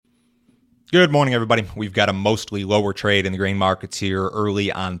Good morning, everybody. We've got a mostly lower trade in the grain markets here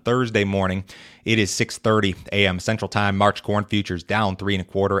early on Thursday morning. It is 6:30 a.m. Central Time. March corn futures down 3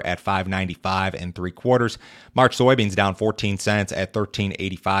 1/4 at 5.95 3/4. March soybeans down 14 cents at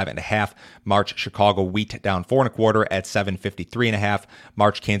 13.85 1/2. March Chicago wheat down 4 1/4 at 7.53 1/2.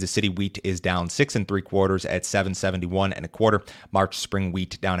 March Kansas City wheat is down 6 3/4 at 7.71 1/4. March spring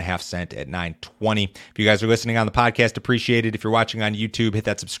wheat down a half cent at 9.20. If you guys are listening on the podcast, appreciate it. If you're watching on YouTube, hit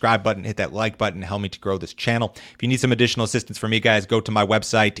that subscribe button, hit that like button, help me to grow this channel. If you need some additional assistance from me, guys, go to my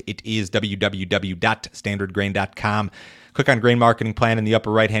website. It is www.standardgrain.com. Click on Grain Marketing Plan in the upper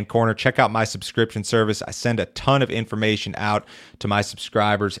right-hand corner. Check out my subscription service. I send a ton of information out to my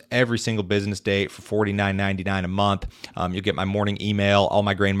subscribers every single business day for $49.99 a month. You'll get my morning email, all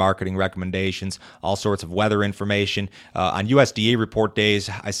my grain marketing recommendations, all sorts of weather information. On USDA report days,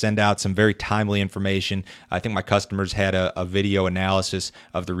 I send out some very timely information. I think my customers had a video analysis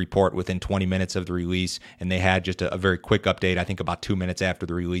of the report within 20 minutes of the release, and they had just a very quick update, I think about 2 minutes after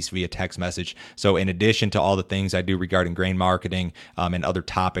the release via text message. So in addition to all the things I do regarding grain marketing and other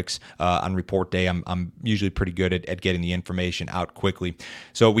topics on report day, I'm usually pretty good at getting the information out quickly.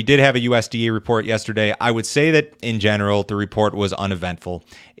 So we did have a USDA report yesterday. I would say that in general, the report was uneventful.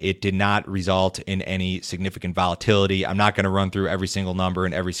 It did not result in any significant volatility. I'm not going to run through every single number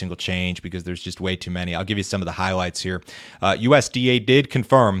and every single change because there's just way too many. I'll give you some of the highlights here. USDA did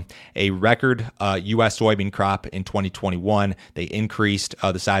confirm a record U.S. soybean crop in 2021. They increased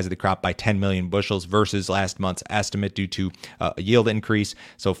the size of the crop by 10 million bushels versus last month's estimate due to a yield increase.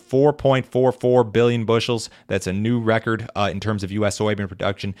 So 4.44 billion bushels. That's a new record in terms of U.S. soybean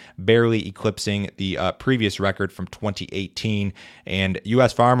production, barely eclipsing the previous record from 2018. And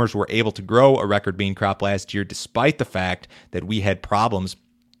U.S. farmers were able to grow a record bean crop last year despite the fact that we had problems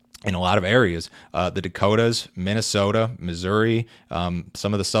in a lot of areas. The Dakotas, Minnesota, Missouri,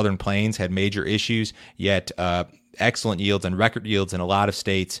 some of the southern plains had major issues, yet excellent yields and record yields in a lot of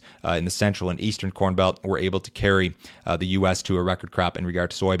states in the central and eastern Corn Belt were able to carry the U.S. to a record crop in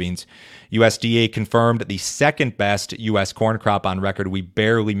regard to soybeans. USDA confirmed the second best U.S. corn crop on record. We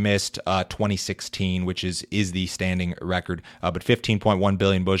barely missed 2016, which is the standing record, but 15.1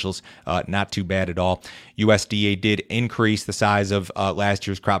 billion bushels, not too bad at all. USDA did increase the size of last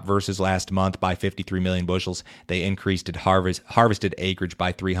year's crop versus last month by 53 million bushels. They increased harvested acreage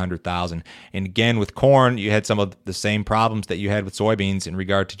by 300,000. And again, with corn, you had some of the same problems that you had with soybeans in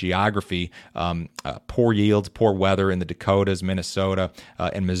regard to geography, poor yields, poor weather in the Dakotas, Minnesota,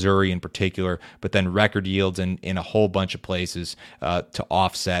 and Missouri in particular, but then record yields in a whole bunch of places to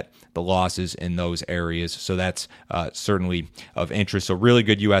offset the losses in those areas. So that's certainly of interest. So really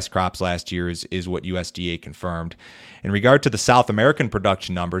good U.S. crops last year is what USDA confirmed. In regard to the South American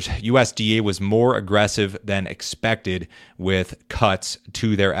production numbers, USDA was more aggressive than expected with cuts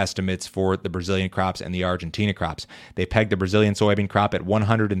to their estimates for the Brazilian crops and the Argentina crops. They pegged the Brazilian soybean crop at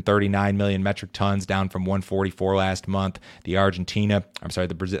 139 million metric tons, down from 144 last month. That's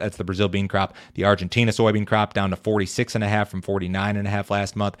the Brazil bean crop. The Argentina soybean crop down to 46.5 from 49.5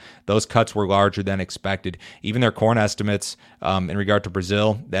 last month. Those cuts were larger than expected. Even their corn estimates in regard to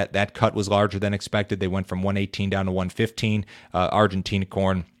Brazil, that cut was larger than expected. They went from 118 down to 115. Argentina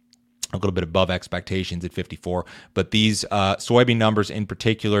corn a little bit above expectations at 54. But these soybean numbers in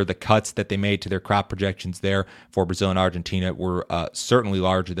particular, the cuts that they made to their crop projections there for Brazil and Argentina were certainly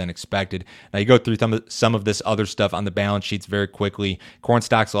larger than expected. Now you go through some of this other stuff on the balance sheets very quickly. Corn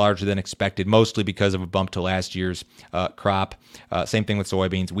stocks larger than expected, mostly because of a bump to last year's crop. Same thing with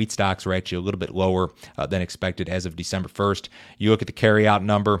soybeans. Wheat stocks are actually a little bit lower than expected as of December 1st. You look at the carryout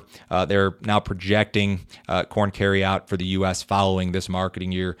number, they're now projecting corn carryout for the U.S. following this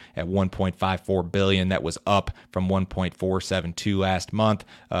marketing year at 1.54 billion. That was up from 1.472 last month.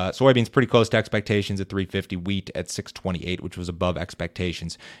 Soybeans pretty close to expectations at 350. Wheat at 628, which was above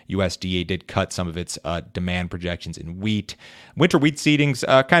expectations. USDA did cut some of its demand projections in wheat. Winter wheat seedings,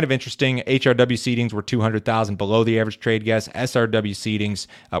 kind of interesting. HRW seedings were 200,000 below the average trade guess. SRW seedings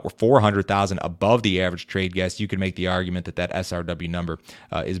were 400,000 above the average trade guess. You could make the argument that SRW number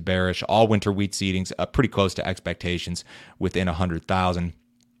is bearish. All winter wheat seedings pretty close to expectations, within 100,000.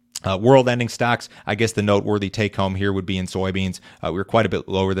 World ending stocks, I guess the noteworthy take home here would be in soybeans. We were quite a bit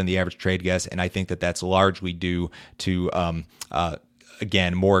lower than the average trade guess, and I think that's largely due to,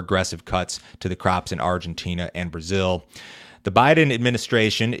 again, more aggressive cuts to the crops in Argentina and Brazil. The Biden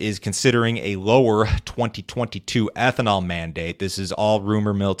administration is considering a lower 2022 ethanol mandate. This is all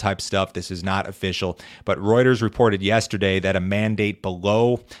rumor mill type stuff. This is not official. But Reuters reported yesterday that a mandate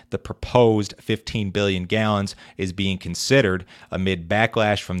below the proposed 15 billion gallons is being considered amid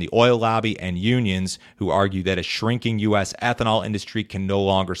backlash from the oil lobby and unions who argue that a shrinking U.S. ethanol industry can no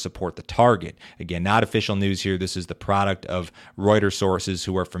longer support the target. Again, not official news here. This is the product of Reuters sources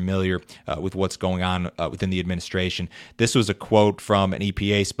who are familiar with what's going on within the administration. This was a quote from an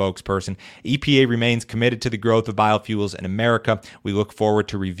EPA spokesperson. EPA remains committed to the growth of biofuels in America. We look forward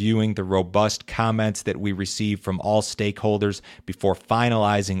to reviewing the robust comments that we receive from all stakeholders before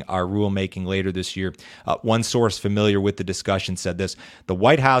finalizing our rulemaking later this year. One source familiar with the discussion said this: the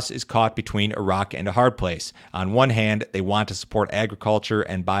White House is caught between a rock and a hard place. On one hand, they want to support agriculture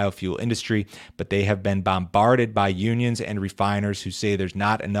and biofuel industry, but they have been bombarded by unions and refiners who say there's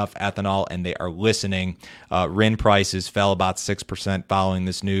not enough ethanol and they are listening. RIN prices fell about 6% following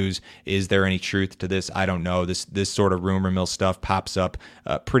this news. Is there any truth to this? I don't know. This sort of rumor mill stuff pops up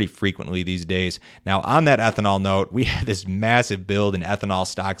pretty frequently these days. Now, on that ethanol note, we had this massive build in ethanol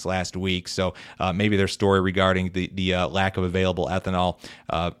stocks last week, so maybe their story regarding the lack of available ethanol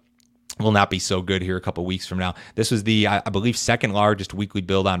will not be so good here a couple weeks from now. This was the, I believe, second largest weekly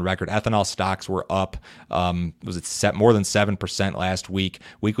build on record. Ethanol stocks were up, more than 7% last week.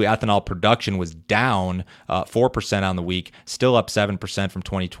 Weekly ethanol production was down 4% on the week, still up 7% from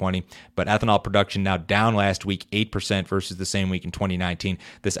 2020. But ethanol production now down last week 8% versus the same week in 2019.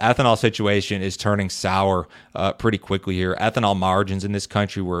 This ethanol situation is turning sour pretty quickly here. Ethanol margins in this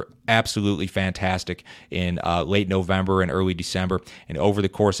country were absolutely fantastic in late November and early December. And over the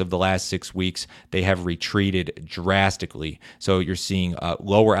course of the last 6 weeks, they have retreated drastically. So you're seeing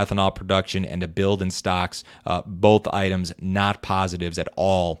lower ethanol production and a build in stocks, both items not positives at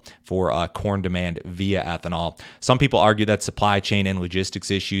all for corn demand via ethanol. Some people argue that supply chain and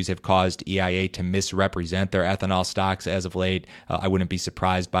logistics issues have caused EIA to misrepresent their ethanol stocks as of late. I wouldn't be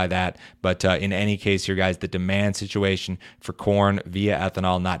surprised by that. But in any case here, guys, the demand situation for corn via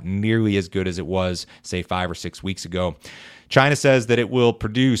ethanol not nearly as good as it was, say, 5 or 6 weeks ago. China says that it will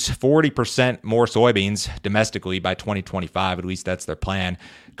produce 40% more soybeans domestically by 2025. At least that's their plan.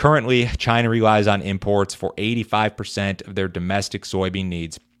 Currently, China relies on imports for 85% of their domestic soybean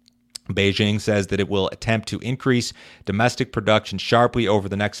needs. Beijing says that it will attempt to increase domestic production sharply over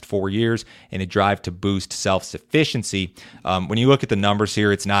the next 4 years in a drive to boost self-sufficiency. When you look at the numbers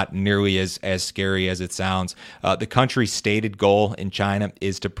here, it's not nearly as scary as it sounds. The country's stated goal in China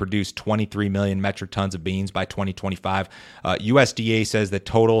is to produce 23 million metric tons of beans by 2025. USDA says that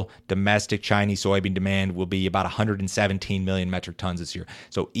total domestic Chinese soybean demand will be about 117 million metric tons this year.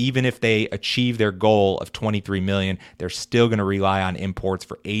 So even if they achieve their goal of 23 million, they're still going to rely on imports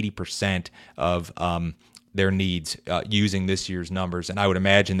for 80% of their needs using this year's numbers. And I would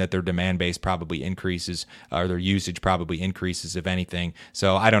imagine that their demand base probably increases, or their usage probably increases, if anything.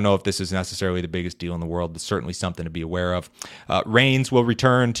 So I don't know if this is necessarily the biggest deal in the world, but certainly something to be aware of. Rains will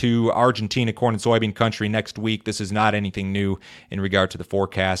return to Argentina corn and soybean country next week. This is not anything new in regard to the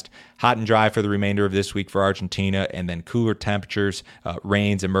forecast. Hot and dry for the remainder of this week for Argentina, and then cooler temperatures.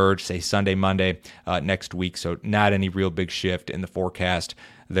 Rains emerge, say, Sunday, Monday next week. So not any real big shift in the forecast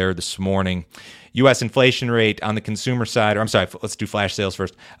there this morning. U.S. inflation rate on the consumer side, let's do flash sales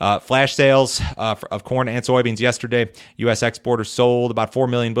first. Flash sales of corn and soybeans yesterday. U.S. exporters sold about 4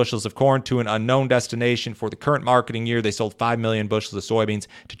 million bushels of corn to an unknown destination for the current marketing year. They sold 5 million bushels of soybeans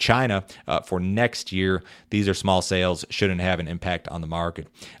to China for next year. These are small sales, shouldn't have an impact on the market.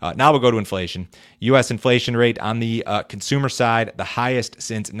 Now we'll go to inflation. U.S. inflation rate on the consumer side, the highest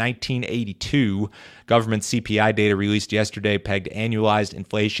since 1982. Government CPI data released yesterday pegged annualized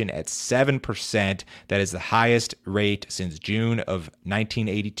inflation at 7%. That is the highest rate since June of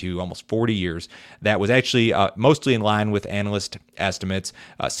 1982, almost 40 years. That was actually mostly in line with analyst estimates.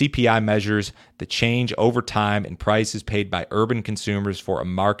 CPI measures the change over time in prices paid by urban consumers for a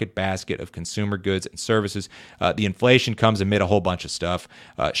market basket of consumer goods and services. The inflation comes amid a whole bunch of stuff.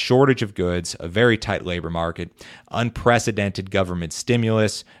 Shortage of goods, a very tight labor market, unprecedented government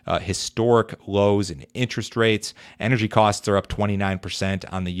stimulus, historic lows in interest rates. Energy costs are up 29%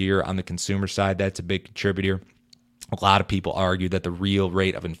 on the year on the consumer side. That's a big contributor. A lot of people argue that the real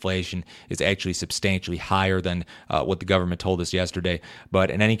rate of inflation is actually substantially higher than what the government told us yesterday.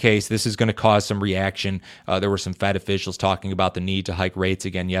 But in any case, this is going to cause some reaction. There were some Fed officials talking about the need to hike rates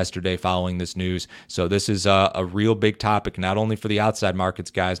again yesterday following this news. So this is a real big topic, not only for the outside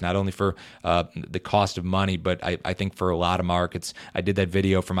markets, guys, not only for the cost of money, but I think for a lot of markets. I did that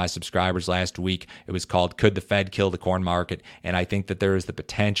video for my subscribers last week. It was called "Could the Fed Kill the Corn Market?" And I think that there is the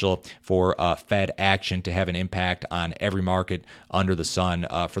potential for Fed action to have an impact on on every market under the sun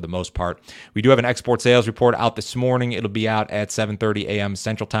for the most part. We do have an export sales report out this morning. It'll be out at 7:30 a.m.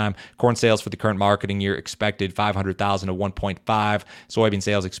 Central Time. Corn sales for the current marketing year expected 500,000 to 1.5. Soybean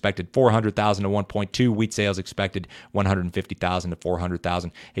sales expected 400,000 to 1.2. Wheat sales expected 150,000 to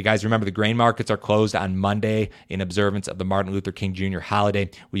 400,000. Hey guys, remember the grain markets are closed on Monday in observance of the Martin Luther King Jr. holiday.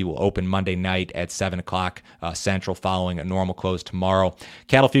 We will open Monday night at 7 o'clock Central following a normal close tomorrow.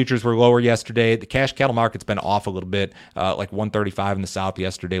 Cattle futures were lower yesterday. The cash cattle market's been off a little bit, like 135 in the South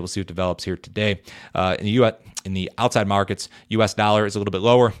yesterday. We'll see what develops here today. In the outside markets, U.S. dollar is a little bit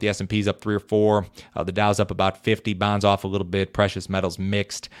lower. The S&P's up 3 or 4. The Dow's up about 50. Bonds off a little bit. Precious metals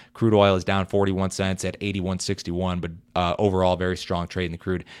mixed. Crude oil is down 41 cents at 81.61, but overall very strong trade in the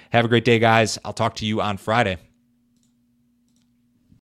crude. Have a great day, guys. I'll talk to you on Friday.